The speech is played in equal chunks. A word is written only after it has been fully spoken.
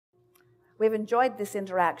We've enjoyed this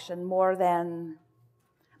interaction more than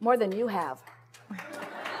you have.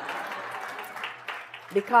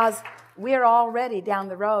 Because we're already down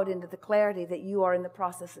the road into the clarity that you are in the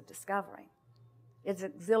process of discovering. It's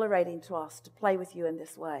exhilarating to us to play with you in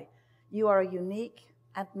this way. You are a unique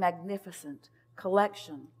and magnificent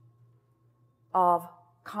collection of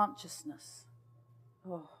consciousness.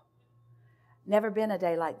 Oh. Never been a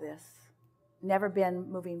day like this. Never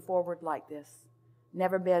been moving forward like this.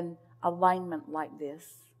 Never been alignment like this.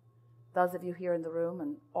 Those of you here in the room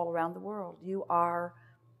and all around the world, you are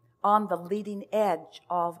on the leading edge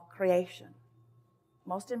of creation.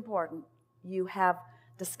 Most important, you have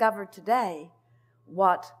discovered today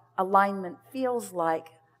what alignment feels like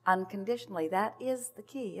unconditionally. That is the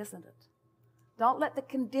key, isn't it? Don't let the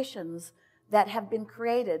conditions that have been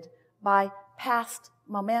created by past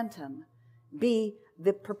momentum be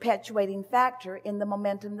the perpetuating factor in the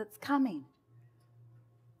momentum that's coming.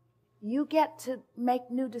 You get to make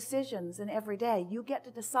new decisions in every day. You get to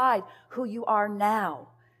decide who you are now.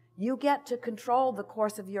 You get to control the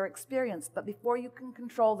course of your experience. But before you can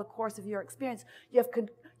control the course of your experience, you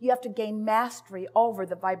have to gain mastery over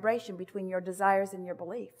the vibration between your desires and your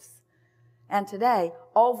beliefs. And today,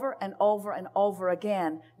 over and over and over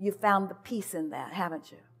again, you found the peace in that,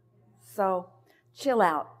 haven't you? So chill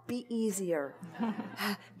out, be easier,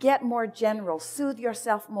 get more general, soothe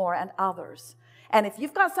yourself more and others. And if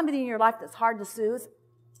you've got somebody in your life that's hard to soothe,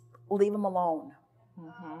 leave them alone.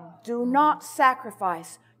 Do not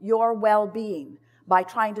sacrifice your well-being by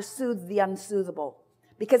trying to soothe the unsoothable.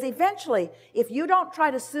 Because eventually, if you don't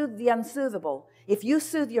try to soothe the unsoothable, if you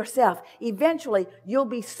soothe yourself, eventually you'll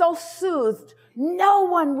be so soothed, no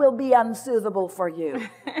one will be unsoothable for you.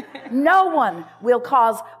 No one will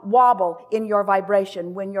cause wobble in your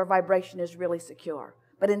vibration when your vibration is really secure.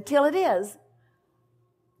 But until it is,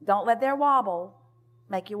 don't let their wobble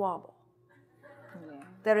make you wobble. Yeah.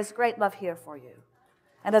 There is great love here for you.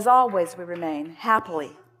 And as always, we remain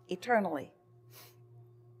happily, eternally,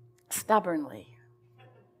 stubbornly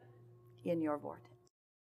in your vortex.